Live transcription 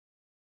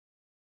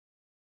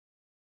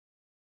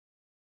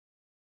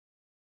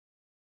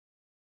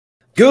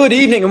Good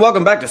evening and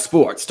welcome back to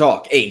Sports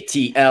Talk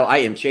ATL. I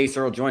am Chase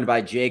Earl, joined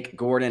by Jake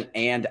Gordon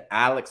and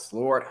Alex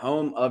Lord.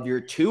 Home of your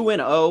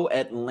 2-0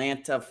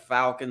 Atlanta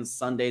Falcons.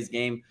 Sunday's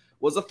game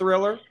was a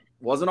thriller.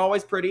 Wasn't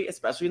always pretty,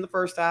 especially in the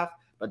first half.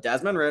 But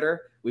Desmond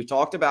Ridder, we've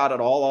talked about it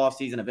all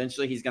offseason.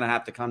 Eventually, he's going to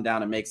have to come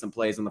down and make some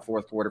plays in the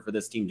fourth quarter for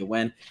this team to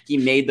win. He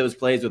made those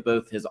plays with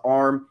both his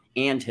arm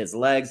and his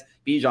legs.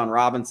 Bijan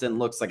Robinson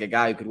looks like a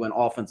guy who could win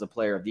Offensive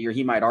Player of the Year.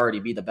 He might already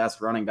be the best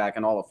running back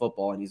in all of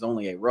football, and he's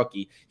only a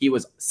rookie. He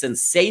was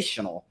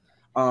sensational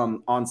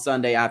on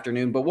Sunday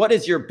afternoon. But what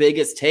is your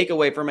biggest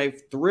takeaway from a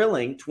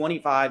thrilling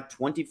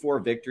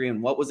 25-24 victory?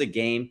 And what was a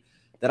game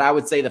that I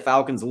would say the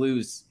Falcons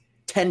lose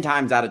 10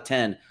 times out of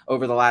 10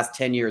 over the last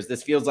 10 years?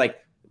 This feels like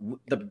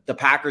the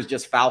Packers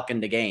just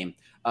falconed a game,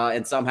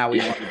 and somehow we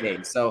won the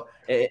game. So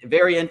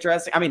very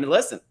interesting. I mean,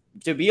 listen,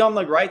 to be on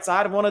the right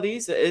side of one of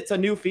these, it's a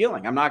new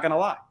feeling. I'm not going to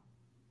lie.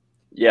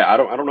 Yeah, I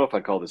don't know if I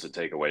call this a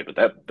takeaway, but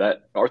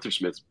that Arthur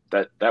Smith,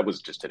 that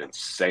was just an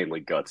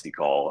insanely gutsy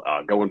call,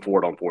 going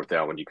forward on fourth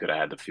down when you could have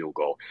had the field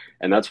goal.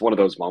 And that's one of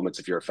those moments,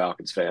 if you're a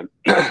Falcons fan,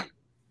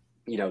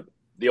 you know,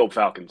 the old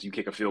Falcons, you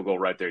kick a field goal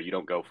right there, you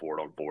don't go for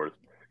it on fourth.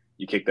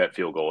 You kick that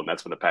field goal, and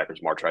that's when the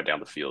Packers march right down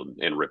the field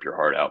and rip your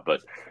heart out.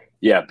 But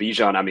yeah,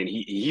 Bijan, I mean,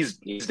 he's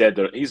dead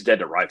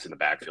to rights in the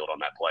backfield on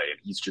that play, and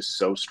he's just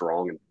so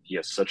strong, and he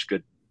has such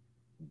good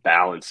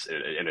balance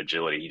and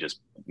agility. He just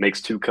makes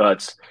two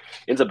cuts,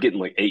 ends up getting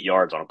like 8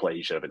 yards on a play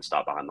he should have been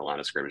stopped behind the line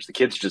of scrimmage. The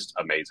kid's just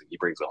amazing. He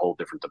brings a whole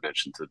different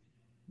dimension to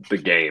the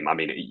game. I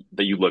mean,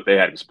 they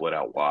had him split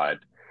out wide.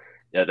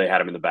 Yeah, they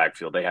had him in the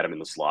backfield. They had him in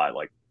the slot.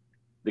 Like,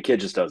 the kid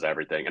just does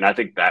everything. And I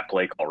think that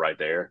play call right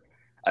there,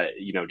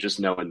 just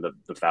knowing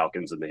the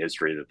Falcons and the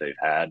history that they've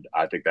had,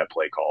 I think that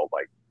play call,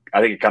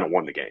 I think it kind of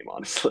won the game,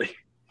 honestly.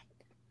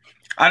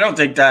 I don't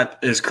think that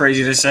is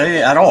crazy to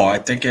say at all. I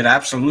think it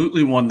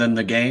absolutely won them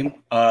the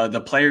game.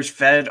 The players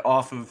fed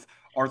off of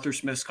Arthur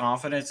Smith's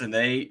confidence, and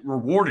they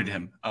rewarded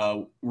him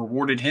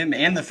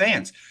and the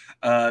fans.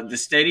 The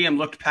stadium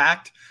looked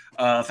packed.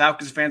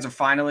 Falcons fans are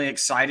finally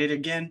excited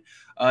again.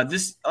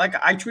 This, like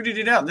I tweeted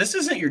it out, this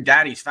isn't your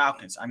daddy's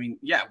Falcons. I mean,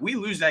 yeah, we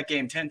lose that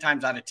game 10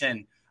 times out of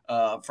 10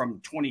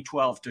 from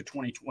 2012 to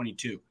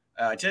 2022.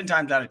 10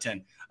 times out of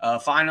 10.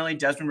 Finally,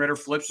 Desmond Ridder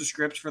flips the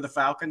script for the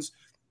Falcons.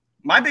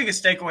 My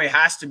biggest takeaway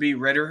has to be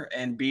Ridder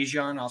and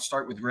Bijan. I'll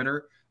start with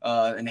Ridder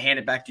and hand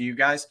it back to you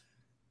guys.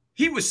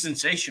 He was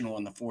sensational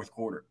in the fourth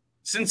quarter.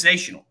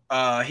 Sensational.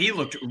 He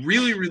looked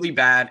really, really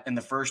bad in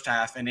the first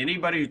half, and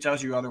anybody who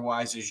tells you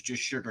otherwise is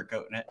just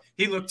sugarcoating it.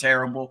 He looked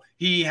terrible.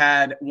 He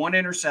had one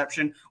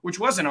interception, which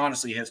wasn't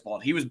honestly his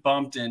fault. He was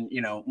bumped and,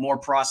 more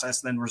process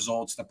than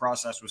results. The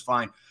process was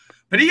fine.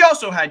 But he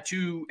also had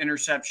two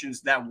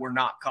interceptions that were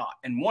not caught,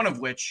 and one of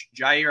which,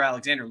 Jair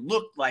Alexander,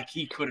 looked like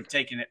he could have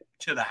taken it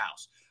to the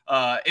house.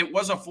 It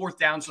was a fourth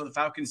down, so the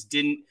Falcons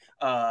didn't,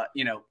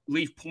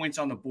 leave points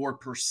on the board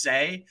per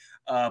se.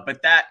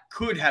 But that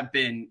could have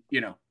been,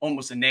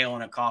 almost a nail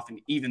in a coffin,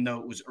 even though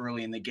it was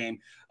early in the game.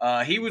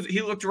 He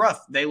looked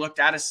rough. They looked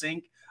out of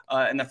sync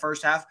in the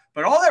first half.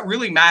 But all that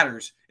really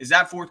matters is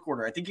that fourth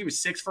quarter. I think he was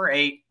 6 for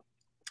 8.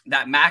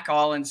 That Mac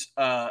Hollins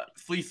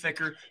flea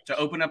flicker to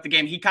open up the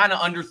game. He kind of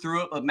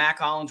underthrew it, but Mac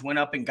Hollins went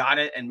up and got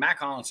it. And Mac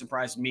Hollins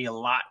surprised me a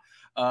lot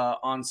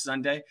on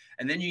Sunday.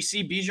 And then you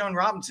see Bijan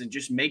Robinson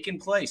just making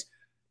plays.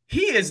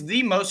 He is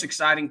the most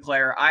exciting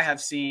player I have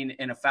seen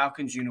in a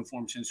Falcons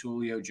uniform since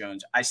Julio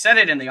Jones. I said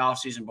it in the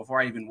offseason before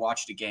I even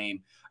watched a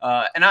game.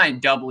 And I am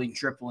doubling,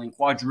 tripling,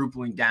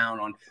 quadrupling down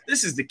on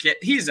this is the kid.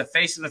 He is the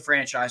face of the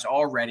franchise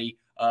already.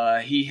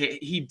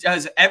 He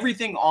does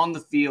everything on the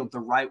field the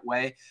right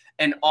way.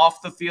 And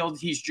off the field,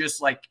 he's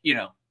just like,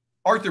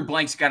 Arthur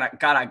Blank's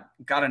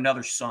got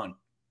another son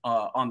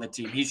on the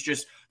team.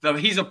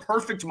 He's a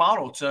perfect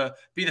model to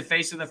be the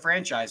face of the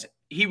franchise.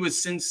 He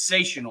was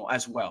sensational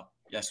as well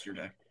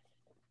yesterday.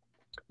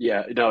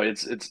 Yeah, no,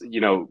 it's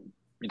you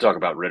talk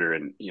about Ridder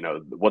and,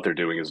 what they're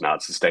doing is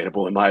not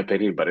sustainable in my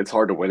opinion, but it's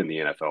hard to win in the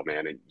NFL,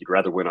 man. And you'd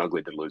rather win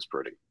ugly than lose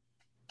pretty.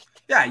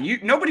 Yeah,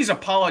 nobody's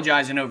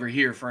apologizing over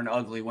here for an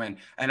ugly win.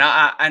 And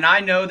I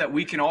know that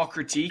we can all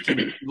critique,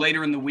 and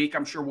later in the week,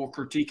 I'm sure we'll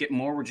critique it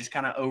more. We're just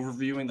kind of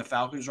overviewing the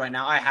Falcons right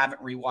now. I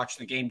haven't rewatched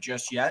the game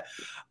just yet.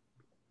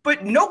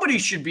 But nobody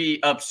should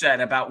be upset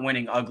about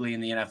winning ugly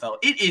in the NFL.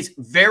 It is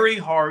very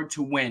hard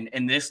to win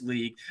in this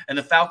league, and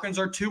the Falcons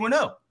are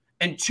 2-0.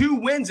 And 2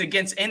 wins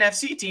against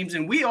NFC teams,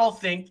 and we all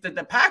think that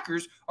the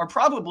Packers are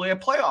probably a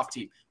playoff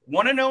team.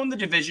 1-0 in the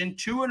division,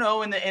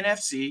 2-0 in the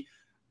NFC.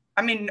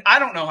 I mean, I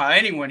don't know how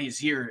anyone is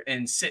here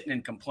and sitting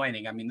and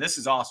complaining. I mean, this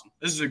is awesome.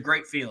 This is a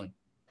great feeling.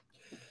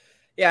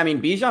 Yeah, I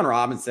mean, Bijan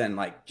Robinson,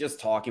 just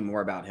talking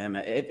more about him,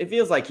 it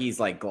feels like he's,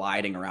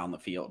 gliding around the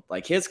field.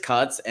 Like, his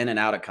cuts, in and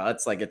out of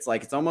cuts,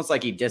 it's almost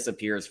like he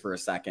disappears for a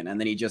second, and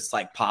then he just,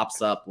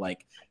 pops up,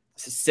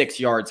 6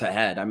 yards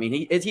ahead. I mean,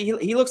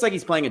 he looks like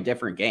he's playing a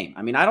different game.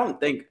 I mean, I don't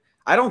think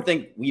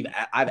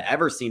I've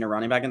ever seen a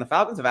running back, and the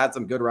Falcons have had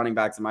some good running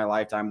backs in my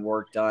lifetime.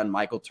 Work done,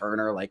 Michael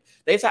Turner,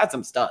 they've had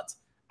some studs.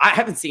 I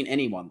haven't seen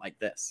anyone like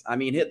this. I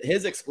mean,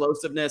 his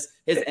explosiveness,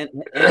 his in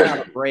and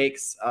out of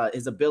breaks,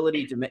 his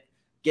ability to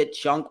get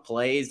chunk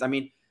plays. I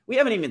mean, we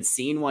haven't even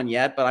seen one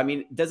yet, but I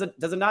mean, does it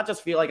not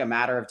just feel like a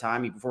matter of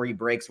time before he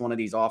breaks one of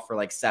these off for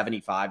like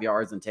 75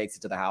 yards and takes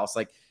it to the house?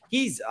 Like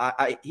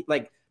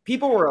like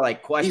people were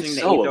like questioning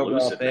the 8th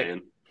overall pick.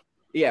 Man.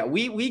 Yeah,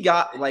 we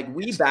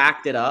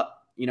backed it up.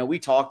 You know, we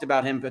talked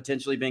about him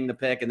potentially being the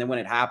pick, and then when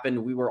it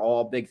happened, we were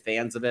all big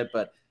fans of it.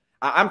 But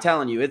I'm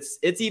telling you, it's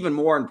even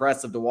more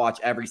impressive to watch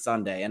every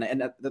Sunday.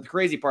 And the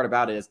crazy part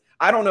about it is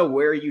I don't know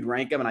where you'd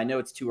rank him, and I know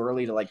it's too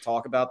early to like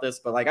talk about this,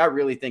 but like I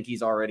really think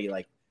he's already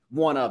like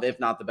one of, if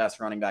not the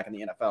best running back in the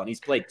NFL, and he's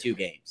played 2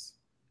 games.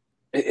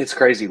 It's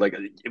crazy. Like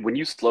when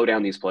you slow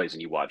down these plays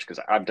and you watch, because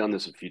I've done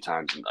this a few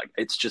times, and like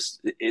it's just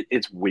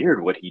it's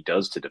weird what he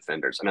does to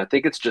defenders, and I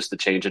think it's just the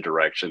change of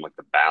direction, like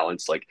the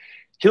balance. Like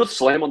he'll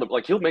slam on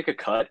he'll make a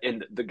cut,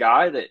 and the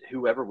guy that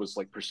whoever was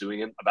like pursuing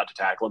him, about to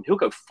tackle him, he'll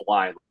go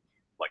flying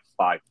like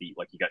 5 feet,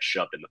 like he got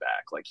shoved in the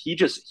back. Like he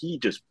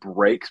just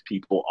breaks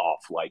people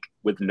off like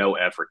with no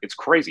effort. It's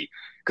crazy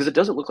because it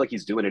doesn't look like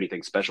he's doing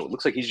anything special. It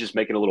looks like he's just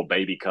making a little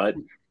baby cut.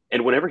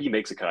 And whenever he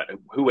makes a cut,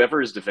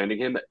 whoever is defending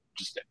him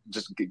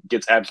just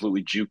gets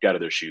absolutely juked out of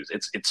their shoes.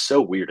 It's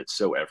so weird. It's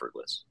so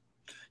effortless.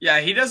 Yeah,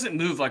 he doesn't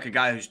move like a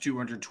guy who's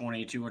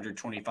 220,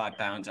 225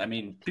 pounds. I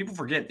mean, people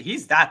forget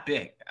he's that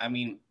big. I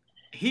mean,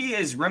 he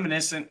is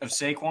reminiscent of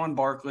Saquon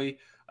Barkley.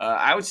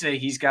 I would say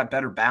he's got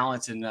better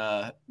balance and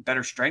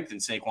better strength than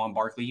Saquon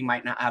Barkley. He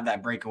might not have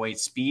that breakaway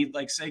speed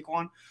like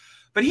Saquon,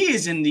 but he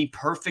is in the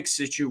perfect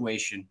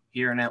situation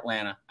here in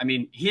Atlanta. I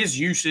mean, his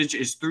usage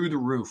is through the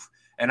roof.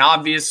 And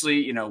obviously,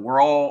 you know,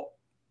 we're all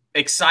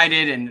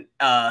excited and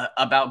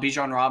about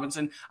Bijan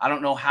Robinson. I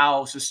don't know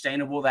how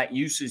sustainable that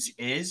usage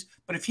is,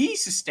 but if he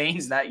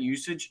sustains that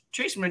usage,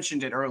 Chase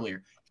mentioned it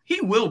earlier, he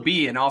will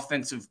be an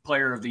offensive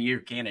player of the year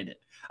candidate.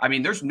 I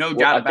mean, there's no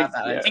doubt about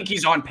that. Yeah. I think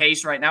he's on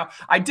pace right now.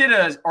 I did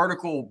an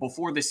article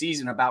before the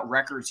season about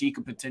records he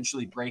could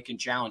potentially break and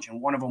challenge, and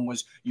one of them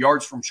was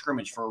yards from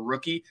scrimmage for a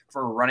rookie,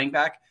 for a running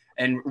back.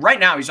 And right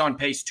now he's on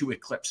pace to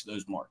eclipse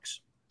those marks.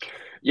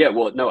 Yeah,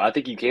 well, no, I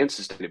think you can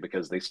sustain it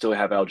because they still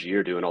have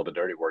Algier doing all the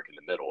dirty work in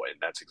the middle, and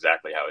that's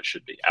exactly how it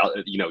should be.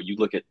 You know, you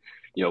look at,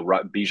 you know,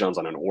 Bijan's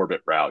on an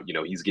orbit route. You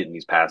know, he's getting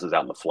these passes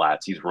out in the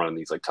flats. He's running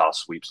these like toss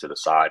sweeps to the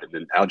side, and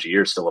then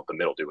Algier's still up the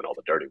middle doing all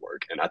the dirty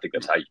work. And I think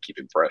that's how you keep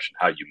him fresh and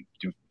how you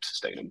do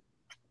sustain him.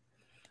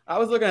 I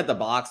was looking at the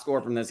box score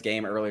from this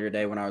game earlier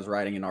today when I was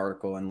writing an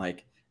article, and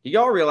like, do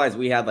y'all realize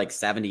we had like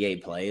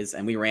 78 plays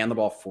and we ran the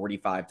ball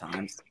 45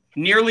 times?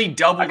 Nearly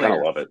double. I kind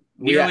of love it.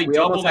 Nearly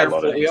double.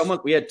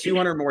 We had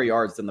 200 more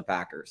yards than the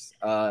Packers,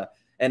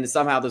 and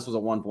somehow this was a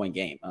 1-point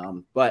game.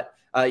 But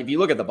if you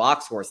look at the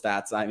box score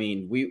stats, I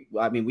mean,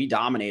 we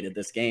dominated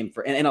this game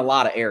in a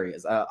lot of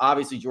areas.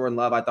 Obviously, Jordan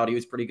Love, I thought he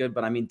was pretty good,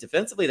 but I mean,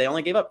 defensively, they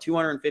only gave up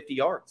 250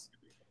 yards.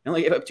 They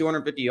only gave up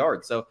 250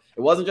 yards, so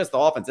it wasn't just the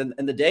offense. And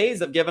the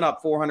days of giving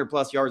up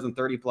 400-plus yards and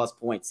 30-plus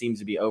points seems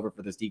to be over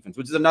for this defense,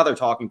 which is another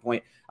talking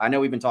point. I know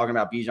we've been talking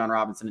about Bijan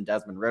Robinson and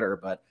Desmond Ridder,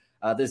 but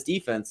this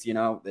defense, you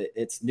know,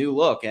 it's new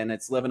look, and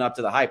it's living up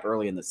to the hype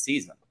early in the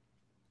season.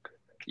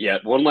 Yeah,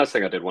 one last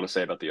thing I did want to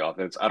say about the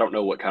offense. I don't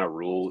know what kind of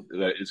rule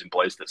that is in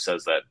place that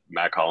says that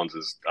Matt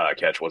Collins'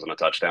 catch wasn't a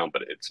touchdown,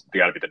 but it's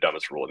got to be the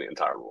dumbest rule in the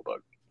entire rule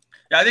book.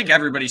 Yeah, I think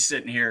everybody's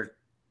sitting here,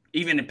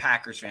 even in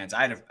Packers fans.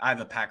 I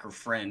have a Packer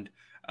friend,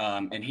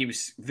 and he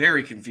was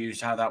very confused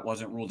how that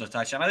wasn't ruled a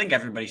touchdown. I think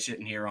everybody's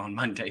sitting here on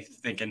Monday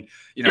thinking,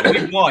 you know,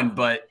 we won,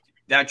 but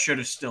that should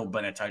have still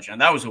been a touchdown.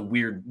 That was a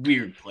weird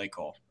play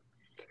call.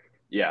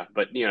 Yeah,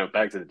 but, you know,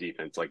 back to the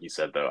defense, like you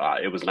said, though,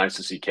 it was nice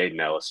to see Caden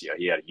Ellis. Yeah,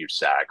 he had a huge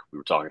sack. We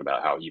were talking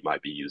about how he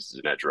might be used as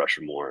an edge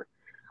rusher more.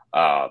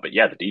 But,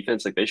 yeah, the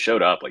defense, like, they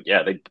showed up. Like,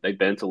 yeah, they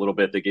bent a little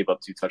bit. They gave up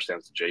 2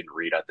 touchdowns to Jaden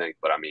Reed, I think.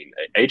 But, I mean,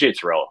 A.J.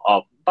 Terrell,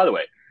 by the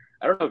way,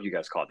 I don't know if you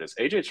guys caught this.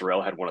 A.J.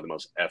 Terrell had one of the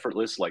most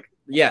effortless, like,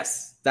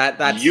 yes,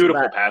 that's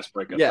beautiful pass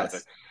breakups.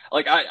 Yes.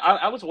 Like,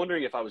 I was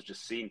wondering if I was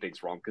just seeing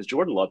things wrong because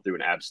Jordan Love threw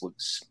an absolute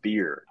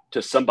spear to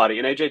somebody,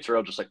 and A.J.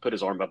 Terrell just, like, put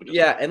his arm up and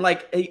just and,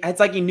 like, it's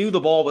like he knew the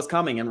ball was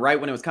coming, and right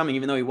when it was coming,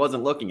 even though he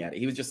wasn't looking at it,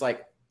 he was just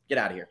like, get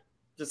out of here.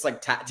 Just,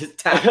 like, tap your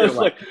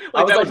leg.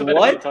 I was like,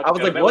 what? I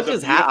was like, what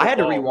just happened? I had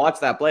to rewatch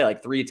that play,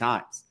 like, 3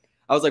 times.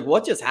 I was like,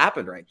 what just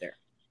happened right there?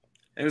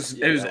 It was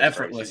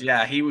effortless. Crazy.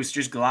 Yeah, he was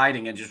just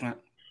gliding and just went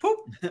 –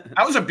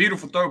 that was a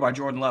beautiful throw by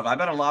Jordan Love. I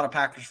bet a lot of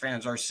Packers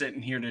fans are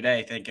sitting here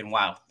today thinking,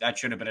 wow, that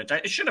should have been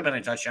it should have been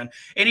a touchdown.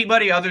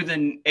 Anybody other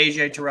than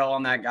A.J. Terrell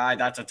on that guy,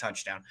 that's a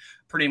touchdown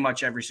pretty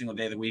much every single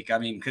day of the week. I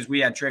mean, because we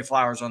had Trey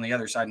Flowers on the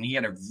other side, and he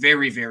had a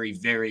very, very,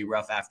 very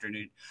rough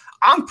afternoon.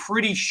 I'm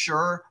pretty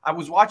sure – I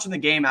was watching the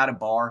game at a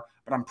bar,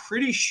 but I'm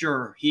pretty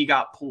sure he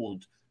got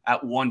pulled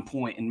at one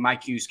point, and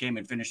Mike Hughes came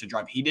and finished the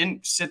drive. He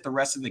didn't sit the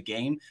rest of the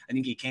game. I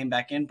think he came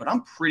back in, but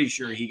I'm pretty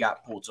sure he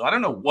got pulled. So I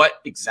don't know what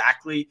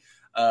exactly –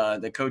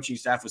 the coaching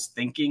staff was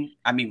thinking.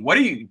 I mean, what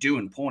are you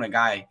doing pulling a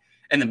guy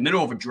in the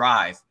middle of a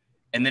drive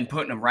and then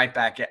putting him right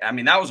back in? I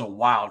mean, that was a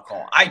wild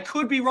call. I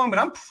could be wrong, but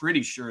I'm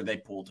pretty sure they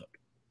pulled him.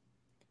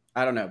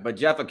 I don't know, but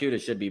Jeff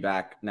Okudah should be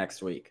back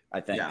next week,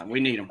 I think. Yeah, we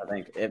need him. I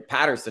think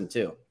Patterson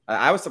too.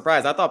 I was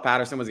surprised. I thought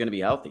Patterson was going to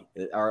be healthy.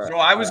 So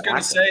I was going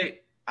to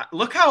say,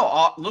 Look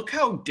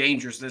how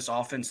dangerous this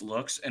offense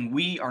looks, and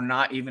we are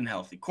not even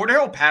healthy.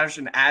 Cordero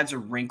Patterson adds a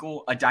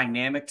wrinkle, a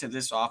dynamic to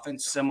this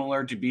offense,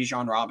 similar to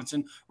Bijan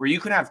Robinson, where you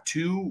could have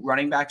two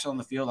running backs on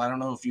the field. I don't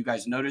know if you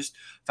guys noticed,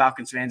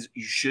 Falcons fans,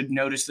 you should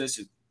notice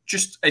this.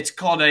 It's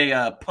called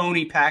a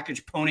pony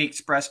package, pony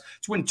express.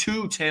 It's when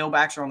two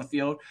tailbacks are on the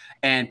field,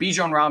 and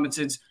Bijan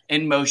Robinson's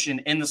in motion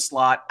in the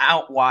slot,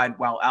 out wide,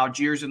 while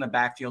Algiers in the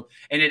backfield,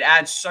 and it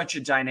adds such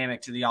a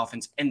dynamic to the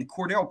offense. And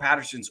Cordero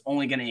Patterson's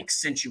only going to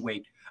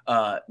accentuate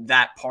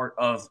that part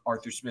of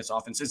Arthur Smith's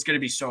offense. It's going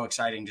to be so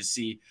exciting to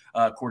see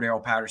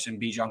Cordero Patterson,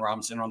 Bijan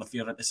Robinson on the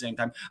field at the same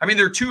time. I mean,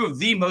 they're two of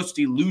the most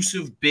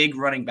elusive big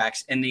running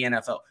backs in the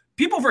NFL.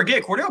 People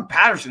forget Cordero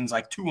Patterson's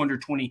like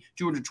 220,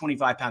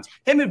 225 pounds.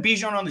 Him and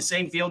Bijan on the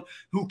same field,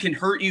 who can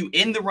hurt you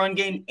in the run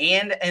game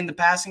and in the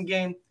passing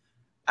game.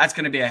 That's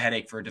going to be a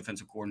headache for a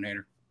defensive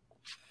coordinator.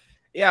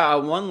 Yeah,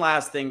 one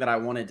last thing that I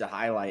wanted to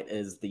highlight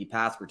is the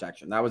pass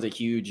protection. That was a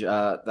huge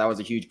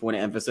point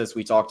of emphasis.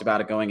 We talked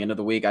about it going into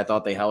the week. I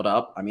thought they held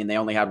up. I mean, they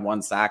only had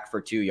 1 sack for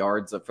 2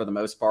 yards for the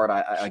most part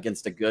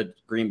against a good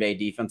Green Bay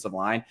defensive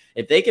line.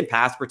 If they can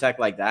pass protect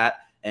like that,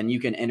 and you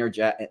can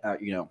interject,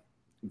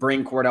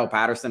 bring Cordell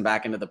Patterson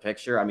back into the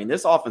picture, I mean,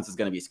 this offense is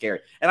going to be scary.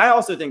 And I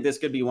also think this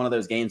could be one of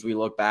those games we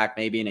look back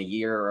maybe in a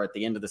year or at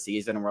the end of the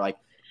season and we're like,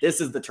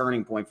 this is the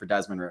turning point for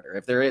Desmond Ridder.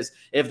 If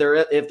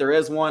there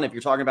is one, if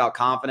you're talking about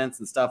confidence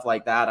and stuff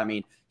like that, I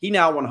mean, he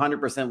now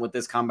 100% with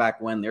this comeback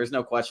win. There's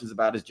no questions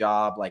about his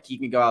job. Like, he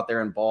can go out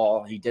there and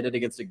ball. He did it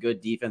against a good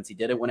defense. He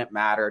did it when it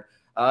mattered.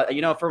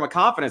 From a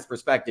confidence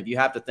perspective, you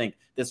have to think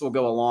this will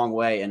go a long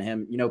way in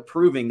him,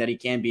 proving that he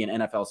can be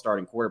an NFL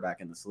starting quarterback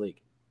in this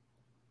league.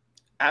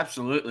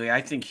 Absolutely.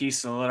 I think he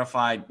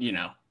solidified,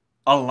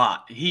 a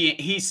lot.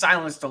 He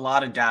silenced a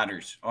lot of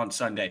doubters on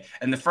Sunday.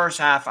 In the first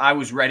half, I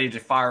was ready to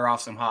fire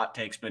off some hot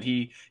takes, but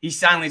he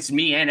silenced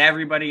me and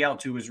everybody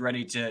else who was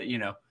ready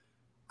to,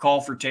 call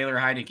for Taylor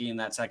Heinicke in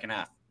that second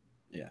half.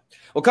 Yeah.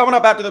 Well, coming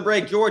up after the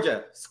break,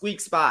 Georgia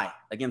squeaks by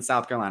against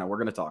South Carolina. We're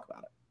going to talk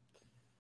about it.